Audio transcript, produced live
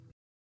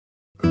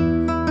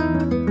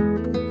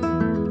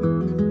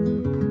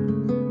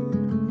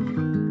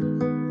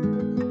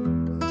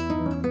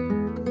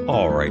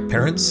right,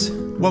 parents,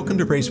 welcome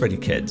to Raise Ready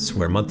Kids,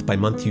 where month by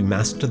month you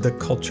master the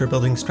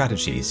culture-building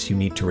strategies you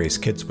need to raise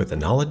kids with the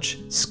knowledge,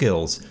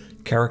 skills,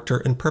 character,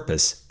 and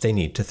purpose they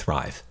need to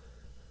thrive.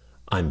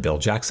 I'm Bill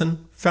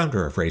Jackson,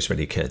 founder of Raise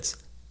Ready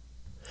Kids.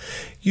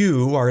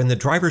 You are in the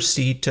driver's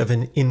seat of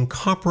an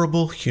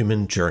incomparable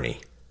human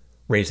journey,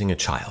 raising a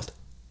child.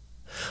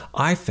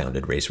 I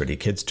founded Raise Ready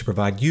Kids to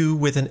provide you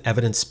with an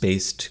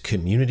evidence-based,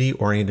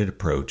 community-oriented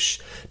approach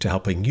to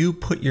helping you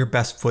put your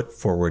best foot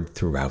forward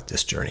throughout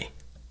this journey.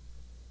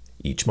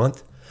 Each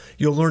month,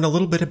 you'll learn a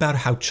little bit about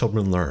how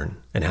children learn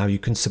and how you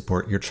can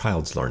support your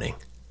child's learning.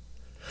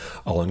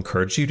 I'll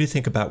encourage you to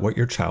think about what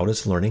your child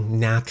is learning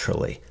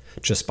naturally,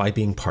 just by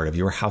being part of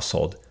your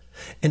household,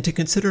 and to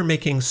consider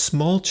making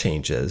small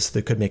changes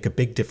that could make a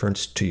big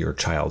difference to your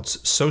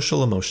child's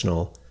social,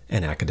 emotional,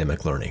 and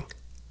academic learning.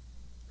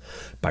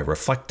 By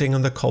reflecting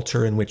on the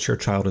culture in which your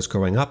child is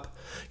growing up,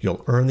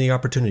 you'll earn the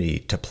opportunity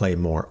to play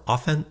more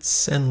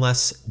offense and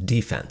less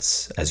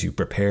defense as you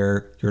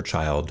prepare your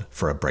child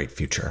for a bright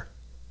future.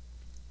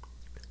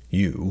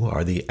 You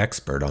are the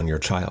expert on your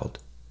child.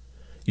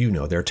 You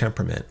know their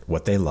temperament,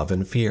 what they love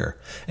and fear,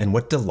 and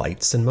what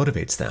delights and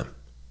motivates them.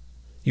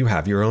 You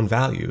have your own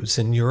values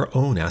and your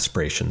own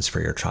aspirations for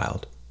your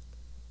child.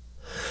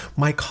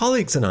 My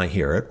colleagues and I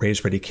here at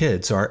Raise Ready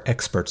Kids are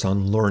experts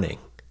on learning.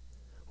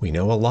 We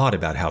know a lot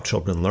about how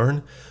children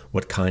learn,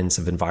 what kinds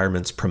of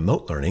environments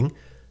promote learning,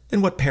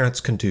 and what parents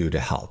can do to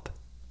help.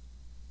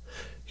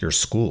 Your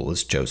school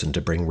has chosen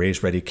to bring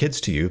Raise Ready Kids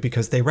to you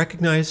because they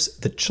recognize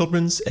that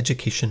children's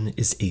education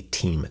is a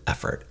team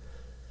effort.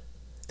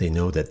 They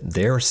know that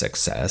their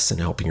success in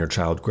helping your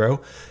child grow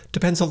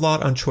depends a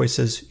lot on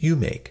choices you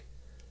make,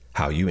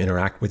 how you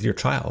interact with your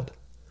child,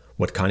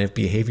 what kind of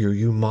behavior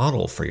you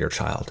model for your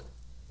child,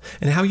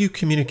 and how you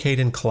communicate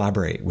and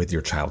collaborate with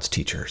your child's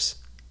teachers.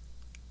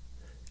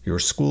 Your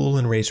school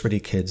and Raise Ready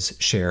Kids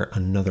share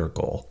another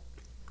goal.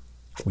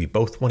 We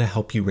both want to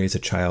help you raise a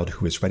child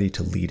who is ready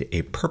to lead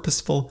a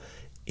purposeful,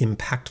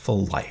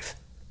 impactful life.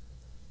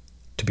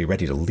 To be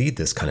ready to lead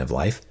this kind of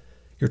life,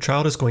 your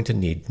child is going to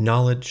need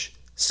knowledge,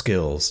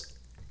 skills,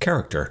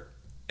 character,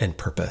 and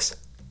purpose.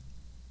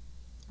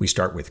 We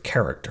start with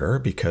character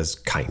because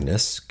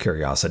kindness,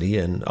 curiosity,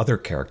 and other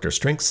character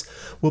strengths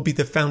will be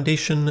the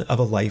foundation of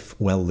a life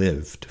well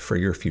lived for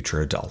your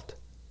future adult.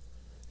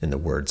 In the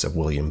words of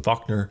William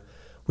Faulkner,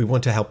 we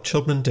want to help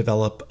children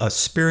develop a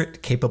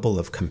spirit capable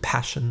of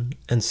compassion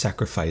and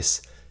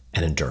sacrifice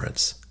and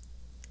endurance.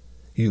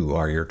 You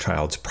are your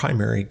child's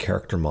primary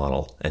character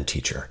model and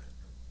teacher.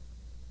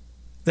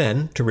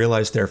 Then, to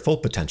realize their full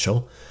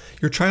potential,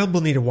 your child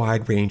will need a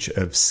wide range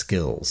of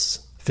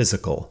skills,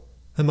 physical,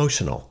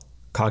 emotional,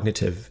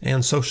 cognitive,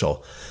 and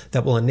social,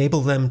 that will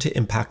enable them to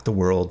impact the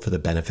world for the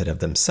benefit of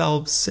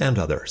themselves and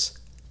others.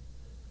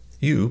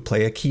 You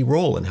play a key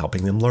role in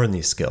helping them learn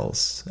these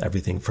skills,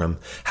 everything from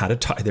how to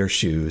tie their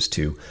shoes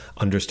to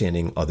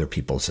understanding other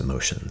people's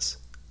emotions.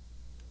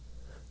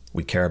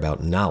 We care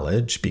about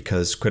knowledge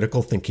because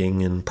critical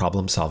thinking and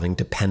problem solving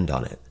depend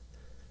on it.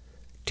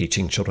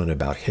 Teaching children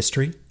about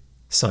history,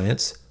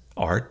 science,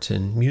 art,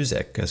 and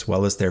music, as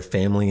well as their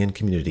family and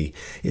community,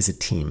 is a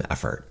team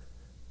effort.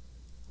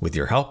 With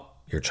your help,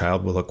 your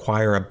child will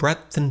acquire a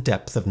breadth and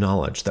depth of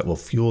knowledge that will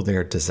fuel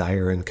their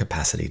desire and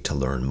capacity to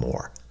learn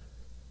more.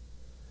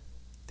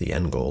 The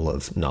end goal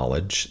of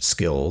knowledge,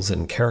 skills,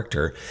 and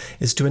character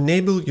is to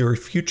enable your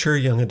future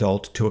young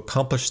adult to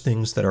accomplish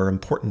things that are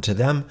important to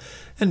them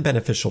and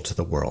beneficial to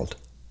the world.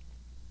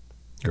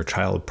 Your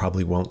child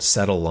probably won't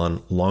settle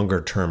on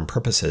longer-term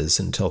purposes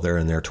until they're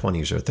in their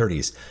 20s or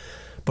 30s,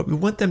 but we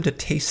want them to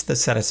taste the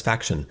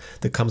satisfaction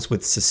that comes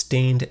with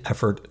sustained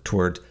effort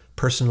toward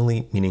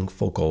personally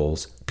meaningful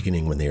goals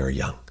beginning when they are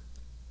young.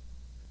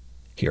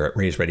 Here at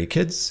Raise Ready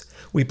Kids,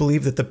 we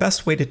believe that the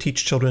best way to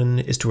teach children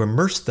is to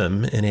immerse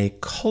them in a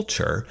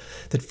culture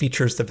that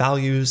features the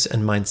values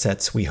and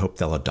mindsets we hope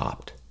they'll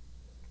adopt.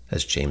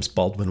 As James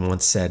Baldwin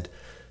once said,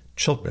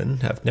 children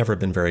have never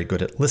been very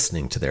good at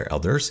listening to their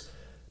elders,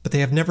 but they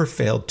have never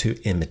failed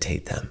to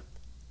imitate them.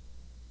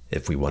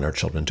 If we want our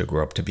children to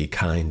grow up to be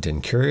kind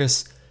and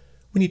curious,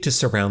 we need to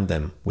surround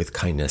them with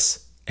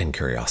kindness and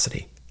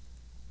curiosity.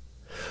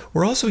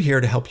 We're also here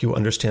to help you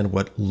understand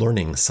what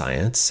learning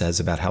science says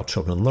about how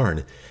children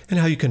learn and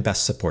how you can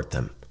best support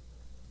them.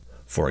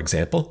 For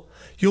example,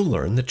 you'll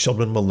learn that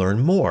children will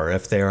learn more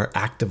if they are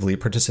actively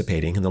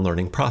participating in the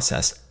learning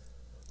process.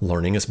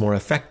 Learning is more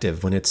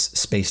effective when it's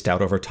spaced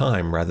out over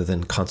time rather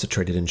than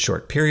concentrated in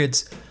short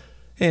periods,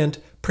 and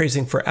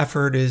praising for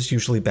effort is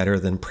usually better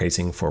than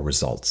praising for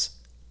results.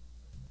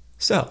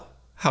 So,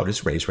 how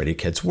does Raise Ready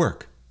Kids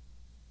work?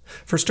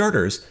 For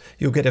starters,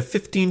 you'll get a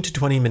 15 to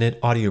 20-minute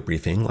audio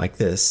briefing like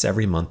this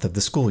every month of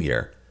the school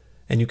year,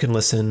 and you can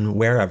listen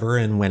wherever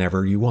and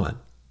whenever you want.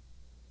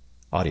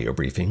 Audio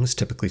briefings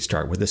typically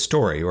start with a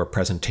story or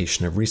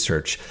presentation of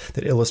research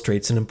that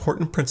illustrates an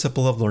important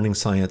principle of learning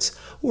science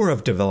or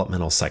of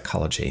developmental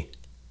psychology.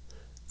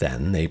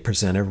 Then they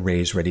present a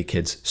Raise Ready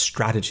Kids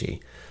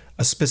strategy,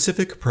 a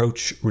specific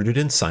approach rooted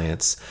in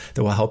science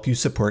that will help you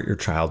support your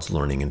child's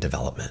learning and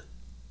development.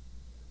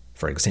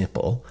 For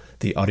example,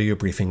 the audio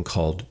briefing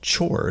called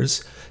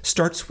Chores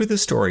starts with the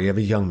story of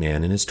a young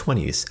man in his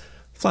 20s,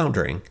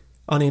 floundering,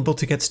 unable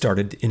to get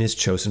started in his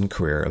chosen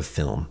career of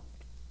film.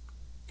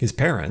 His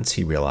parents,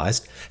 he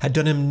realized, had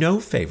done him no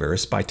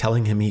favors by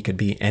telling him he could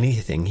be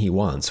anything he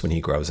wants when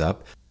he grows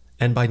up,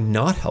 and by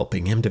not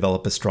helping him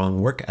develop a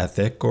strong work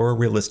ethic or a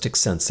realistic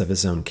sense of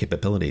his own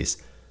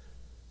capabilities.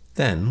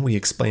 Then we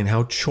explain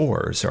how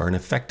chores are an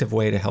effective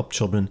way to help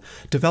children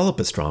develop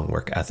a strong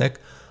work ethic,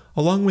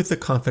 along with the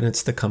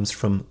confidence that comes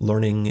from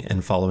learning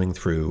and following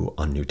through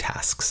on new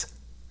tasks.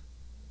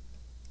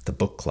 The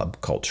book club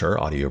culture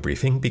audio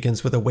briefing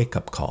begins with a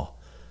wake-up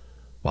call.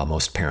 While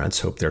most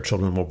parents hope their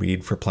children will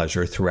read for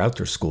pleasure throughout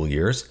their school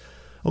years,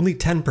 only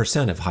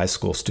 10% of high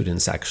school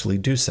students actually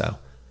do so.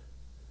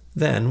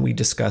 Then we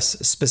discuss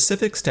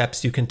specific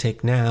steps you can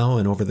take now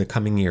and over the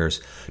coming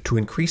years to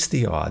increase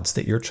the odds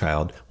that your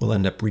child will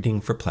end up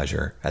reading for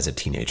pleasure as a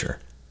teenager.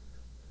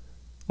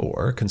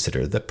 Or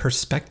consider the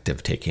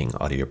perspective-taking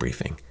audio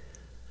briefing.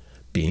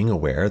 Being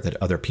aware that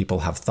other people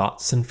have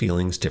thoughts and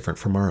feelings different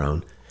from our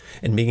own,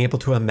 and being able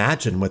to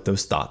imagine what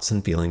those thoughts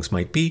and feelings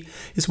might be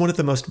is one of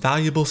the most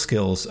valuable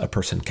skills a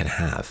person can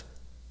have.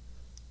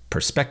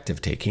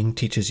 Perspective-taking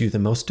teaches you the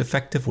most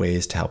effective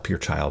ways to help your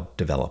child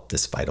develop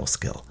this vital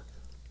skill.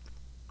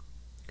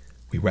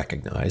 We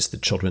recognize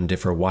that children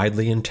differ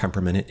widely in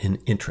temperament and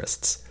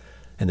interests,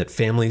 and that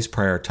families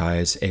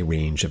prioritize a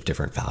range of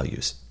different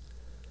values.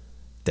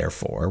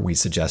 Therefore, we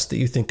suggest that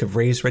you think of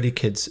Raise Ready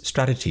Kids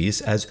strategies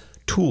as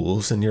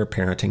tools in your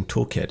parenting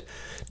toolkit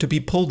to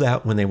be pulled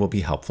out when they will be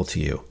helpful to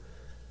you.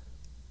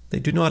 They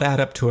do not add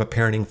up to a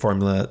parenting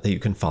formula that you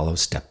can follow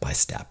step by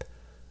step.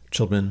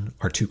 Children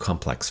are too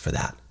complex for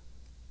that.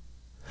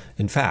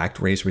 In fact,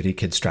 Raise Ready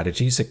Kids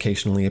strategies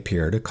occasionally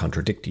appear to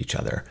contradict each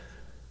other.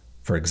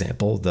 For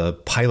example, the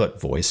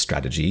pilot voice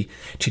strategy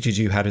teaches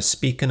you how to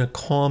speak in a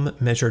calm,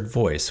 measured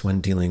voice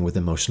when dealing with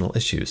emotional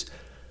issues,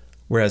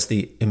 whereas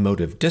the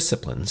emotive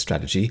discipline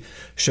strategy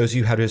shows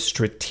you how to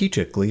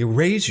strategically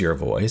raise your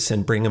voice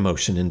and bring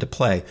emotion into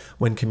play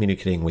when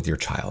communicating with your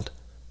child.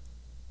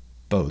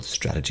 Both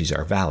strategies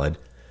are valid,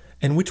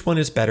 and which one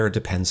is better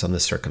depends on the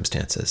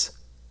circumstances.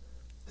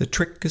 The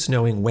trick is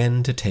knowing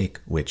when to take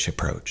which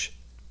approach.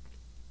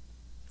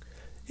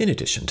 In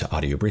addition to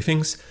audio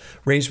briefings,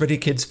 Raise Ready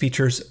Kids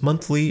features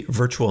monthly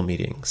virtual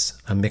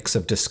meetings, a mix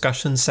of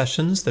discussion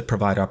sessions that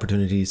provide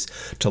opportunities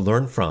to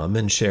learn from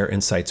and share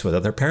insights with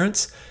other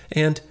parents,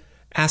 and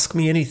Ask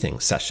Me Anything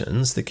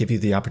sessions that give you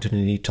the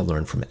opportunity to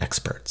learn from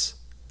experts.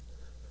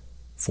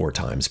 4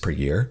 times per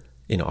year,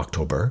 in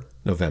October,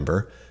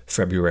 November,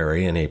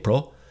 February, and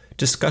April,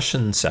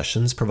 discussion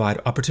sessions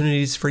provide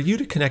opportunities for you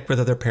to connect with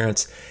other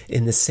parents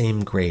in the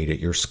same grade at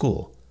your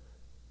school.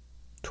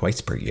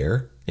 Twice per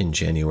year, in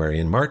January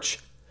and March,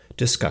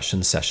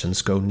 discussion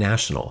sessions go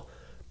national,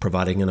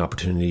 providing an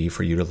opportunity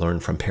for you to learn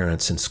from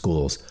parents in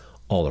schools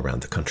all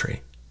around the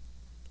country.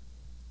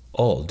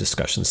 All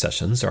discussion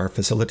sessions are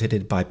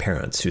facilitated by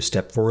parents who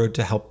step forward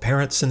to help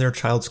parents in their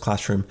child's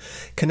classroom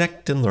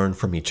connect and learn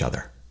from each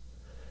other.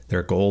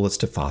 Their goal is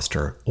to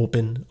foster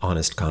open,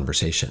 honest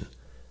conversation.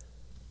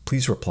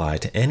 Please reply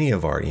to any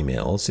of our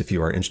emails if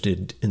you are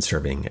interested in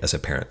serving as a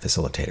parent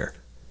facilitator.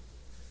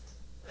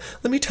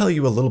 Let me tell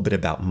you a little bit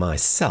about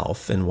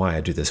myself and why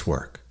I do this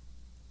work.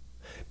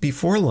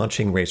 Before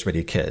launching Raise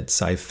Ready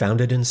Kids, I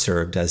founded and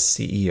served as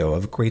CEO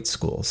of Great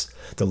Schools,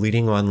 the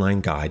leading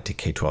online guide to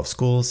K-12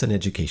 schools and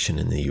education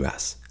in the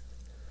U.S.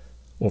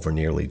 Over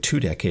nearly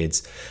 2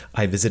 decades,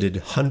 I visited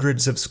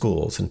hundreds of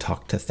schools and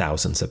talked to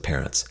thousands of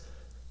parents.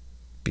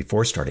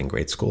 Before starting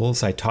Great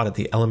Schools, I taught at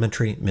the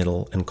elementary,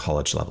 middle, and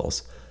college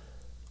levels.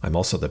 I'm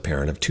also the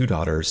parent of 2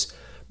 daughters,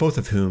 both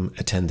of whom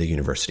attend the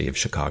University of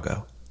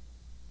Chicago.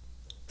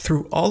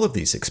 Through all of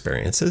these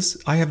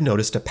experiences, I have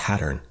noticed a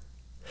pattern.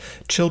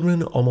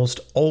 Children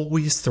almost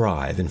always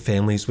thrive in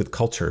families with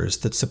cultures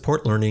that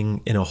support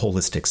learning in a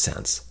holistic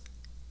sense.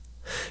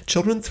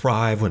 Children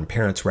thrive when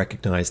parents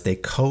recognize they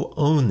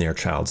co-own their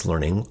child's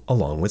learning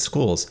along with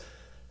schools,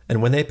 and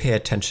when they pay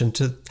attention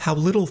to how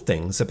little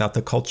things about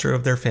the culture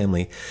of their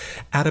family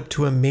add up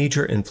to a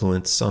major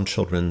influence on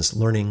children's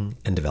learning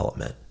and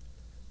development.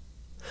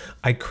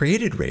 I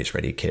created Raise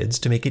Ready Kids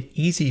to make it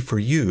easy for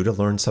you to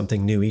learn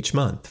something new each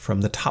month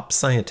from the top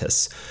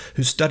scientists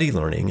who study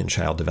learning and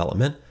child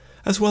development,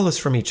 as well as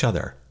from each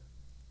other.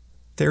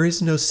 There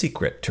is no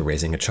secret to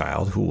raising a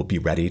child who will be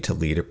ready to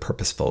lead a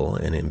purposeful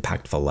and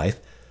impactful life.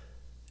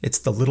 It's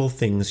the little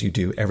things you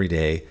do every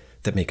day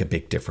that make a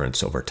big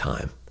difference over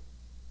time.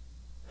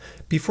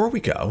 Before we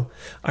go,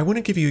 I want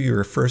to give you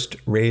your first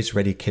Raise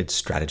Ready Kids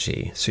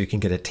strategy so you can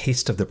get a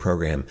taste of the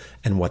program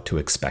and what to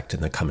expect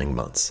in the coming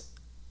months.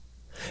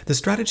 The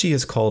strategy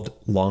is called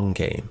Long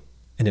Game,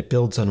 and it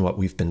builds on what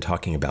we've been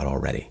talking about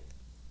already.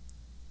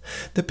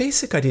 The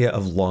basic idea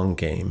of Long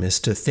Game is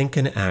to think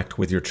and act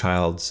with your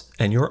child's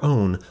and your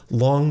own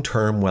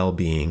long-term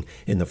well-being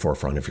in the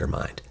forefront of your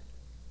mind.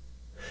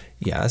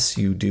 Yes,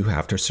 you do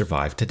have to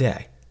survive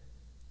today.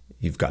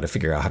 You've got to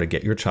figure out how to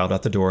get your child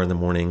out the door in the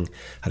morning,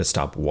 how to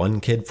stop one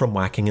kid from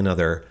whacking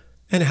another,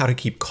 and how to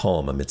keep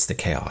calm amidst the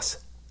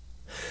chaos.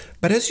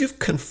 But as you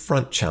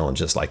confront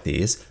challenges like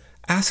these,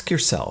 ask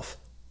yourself,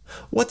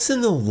 what's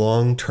in the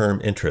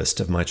long-term interest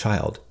of my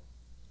child?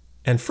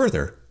 And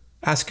further,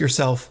 ask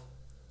yourself,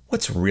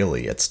 what's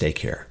really at stake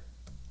here?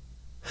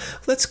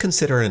 Let's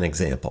consider an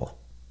example.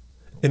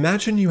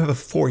 Imagine you have a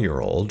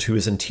 4-year-old who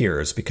is in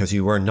tears because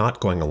you are not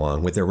going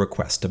along with their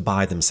request to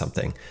buy them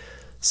something,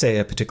 say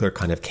a particular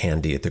kind of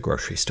candy at the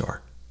grocery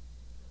store.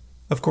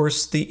 Of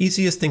course, the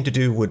easiest thing to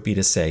do would be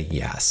to say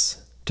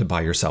yes, to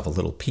buy yourself a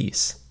little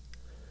piece.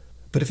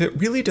 But if it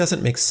really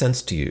doesn't make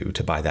sense to you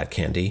to buy that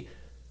candy,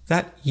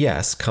 that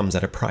yes comes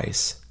at a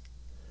price.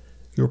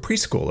 Your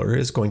preschooler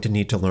is going to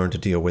need to learn to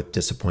deal with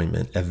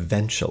disappointment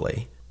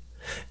eventually,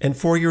 and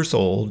 4 years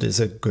old is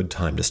a good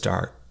time to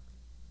start.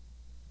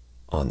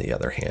 On the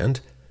other hand,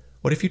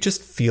 what if you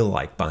just feel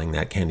like buying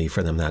that candy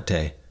for them that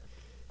day?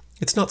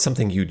 It's not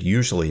something you'd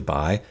usually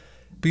buy,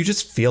 but you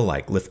just feel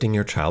like lifting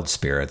your child's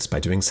spirits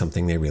by doing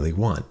something they really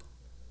want.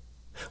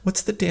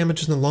 What's the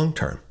damage in the long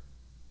term?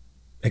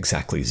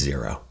 Exactly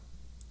 0.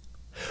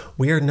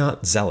 We are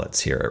not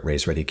zealots here at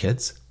Raise Ready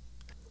Kids.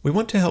 We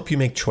want to help you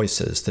make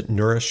choices that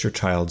nourish your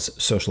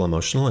child's social,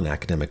 emotional, and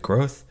academic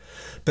growth,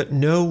 but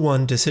no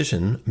one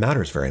decision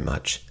matters very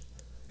much.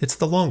 It's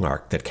the long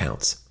arc that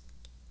counts.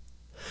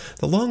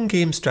 The long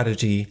game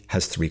strategy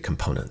has 3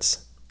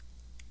 components.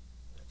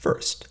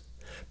 First,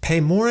 pay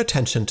more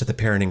attention to the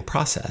parenting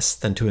process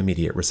than to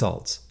immediate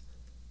results.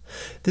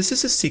 This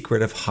is a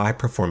secret of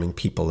high-performing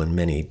people in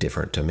many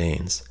different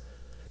domains.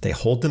 They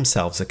hold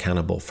themselves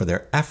accountable for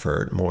their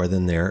effort more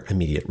than their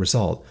immediate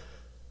result.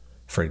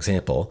 For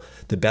example,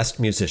 the best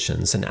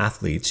musicians and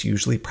athletes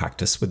usually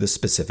practice with a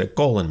specific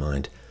goal in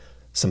mind,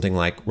 something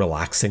like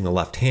relaxing the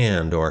left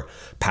hand or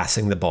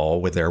passing the ball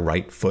with their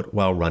right foot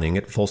while running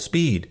at full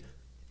speed.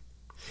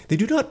 They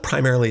do not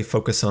primarily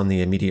focus on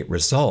the immediate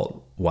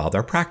result while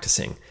they're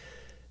practicing.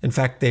 In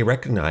fact, they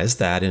recognize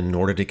that in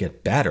order to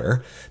get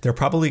better, they're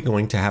probably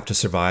going to have to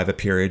survive a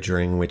period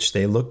during which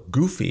they look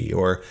goofy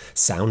or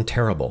sound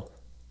terrible.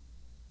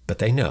 But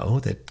they know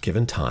that,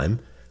 given time,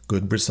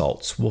 good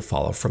results will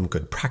follow from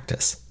good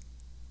practice.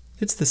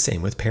 It's the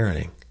same with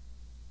parenting.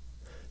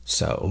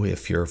 So,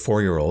 if your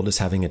 4-year-old is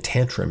having a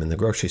tantrum in the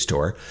grocery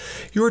store,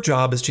 your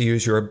job is to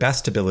use your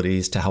best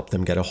abilities to help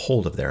them get a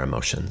hold of their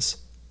emotions.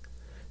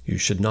 You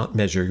should not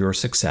measure your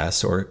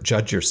success or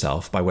judge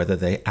yourself by whether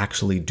they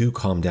actually do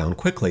calm down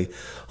quickly,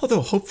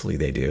 although hopefully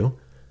they do.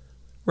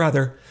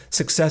 Rather,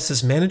 success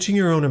is managing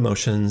your own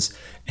emotions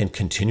and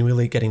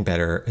continually getting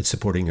better at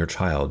supporting your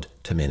child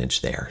to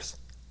manage theirs.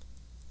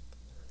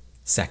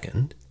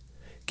 Second,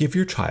 give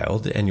your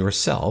child and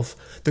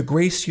yourself the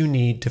grace you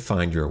need to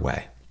find your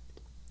way.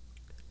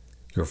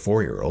 Your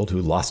 4-year-old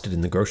who lost it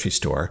in the grocery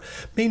store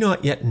may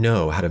not yet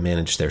know how to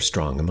manage their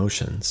strong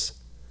emotions.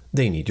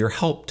 They need your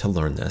help to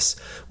learn this,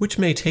 which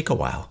may take a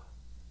while.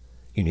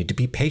 You need to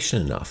be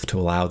patient enough to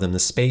allow them the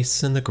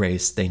space and the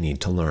grace they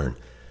need to learn.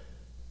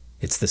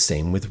 It's the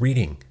same with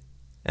reading,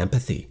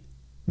 empathy,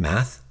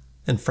 math,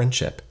 and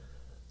friendship.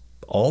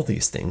 All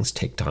these things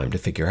take time to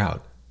figure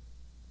out.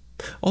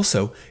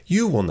 Also,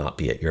 you will not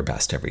be at your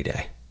best every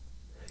day.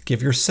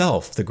 Give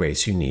yourself the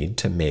grace you need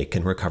to make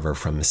and recover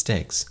from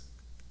mistakes.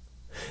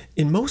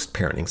 In most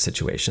parenting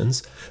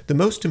situations, the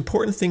most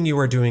important thing you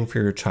are doing for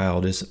your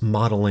child is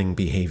modeling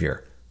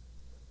behavior.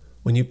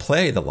 When you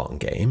play the long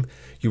game,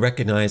 you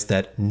recognize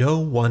that no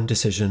one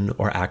decision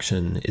or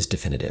action is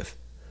definitive.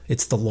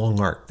 It's the long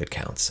arc that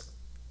counts.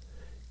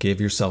 Give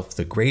yourself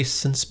the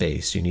grace and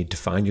space you need to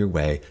find your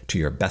way to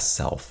your best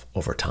self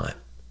over time.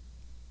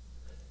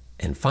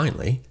 And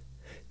finally,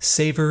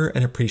 savor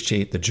and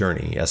appreciate the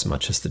journey as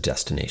much as the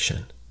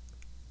destination.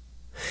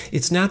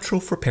 It's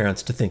natural for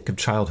parents to think of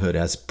childhood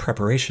as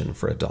preparation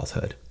for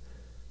adulthood.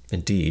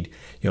 Indeed,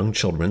 young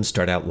children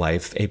start out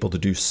life able to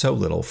do so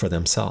little for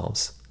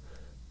themselves.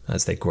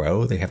 As they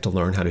grow, they have to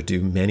learn how to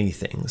do many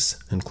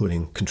things,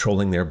 including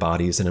controlling their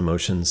bodies and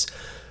emotions,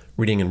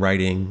 reading and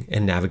writing,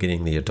 and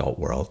navigating the adult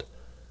world.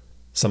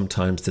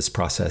 Sometimes this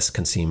process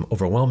can seem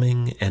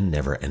overwhelming and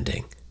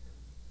never-ending.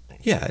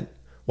 Yet,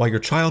 while your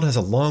child has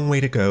a long way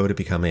to go to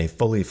become a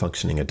fully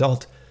functioning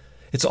adult,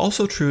 it's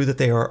also true that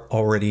they are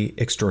already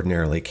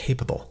extraordinarily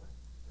capable.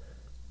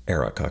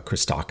 Erica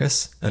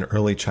Christakis, an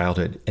early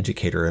childhood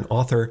educator and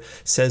author,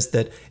 says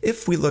that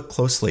if we look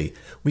closely,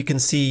 we can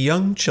see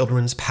young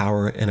children's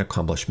power and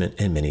accomplishment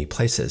in many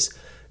places,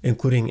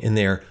 including in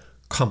their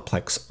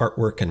complex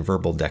artwork and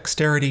verbal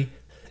dexterity,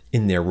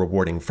 in their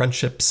rewarding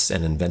friendships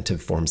and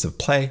inventive forms of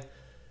play,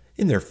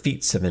 in their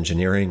feats of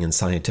engineering and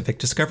scientific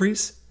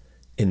discoveries,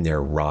 in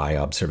their wry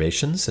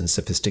observations and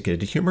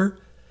sophisticated humor,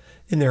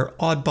 in their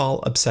oddball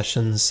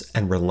obsessions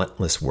and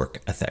relentless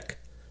work ethic,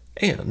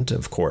 and,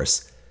 of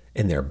course,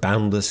 in their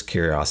boundless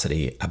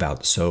curiosity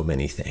about so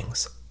many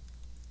things.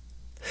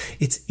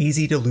 It's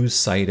easy to lose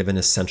sight of an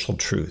essential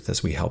truth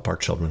as we help our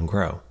children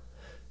grow.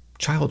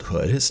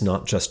 Childhood is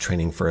not just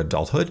training for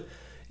adulthood.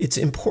 It's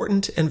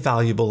important and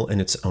valuable in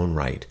its own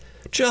right,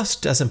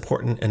 just as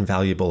important and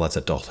valuable as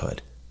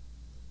adulthood.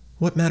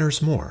 What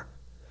matters more?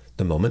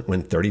 The moment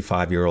when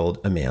 35-year-old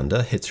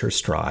Amanda hits her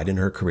stride in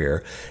her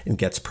career and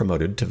gets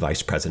promoted to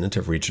vice president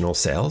of regional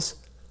sales?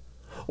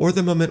 Or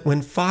the moment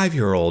when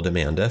 5-year-old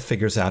Amanda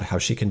figures out how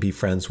she can be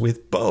friends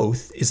with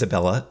both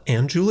Isabella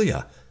and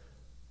Julia?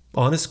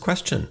 Honest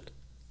question.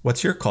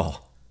 What's your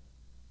call?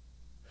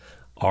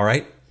 All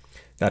right,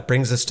 that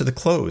brings us to the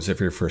close of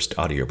your first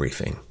audio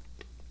briefing.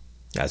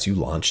 As you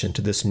launch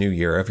into this new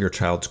year of your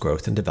child's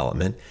growth and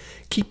development,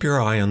 keep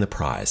your eye on the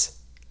prize,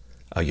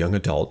 a young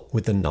adult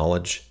with the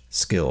knowledge,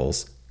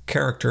 skills,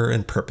 character,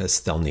 and purpose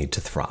they'll need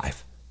to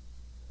thrive.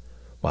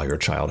 While your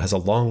child has a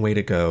long way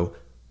to go,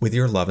 with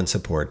your love and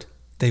support,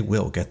 they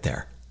will get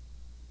there.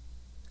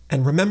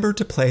 And remember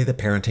to play the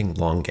parenting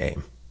long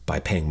game by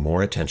paying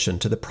more attention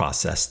to the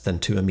process than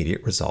to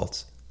immediate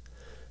results,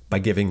 by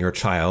giving your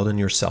child and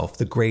yourself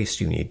the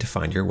grace you need to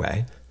find your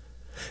way,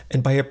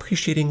 and by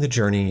appreciating the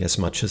journey as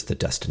much as the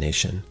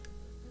destination.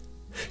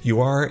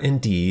 You are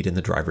indeed in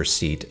the driver's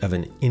seat of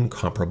an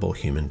incomparable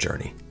human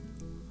journey,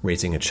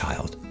 raising a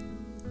child.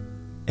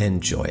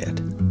 Enjoy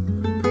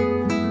it.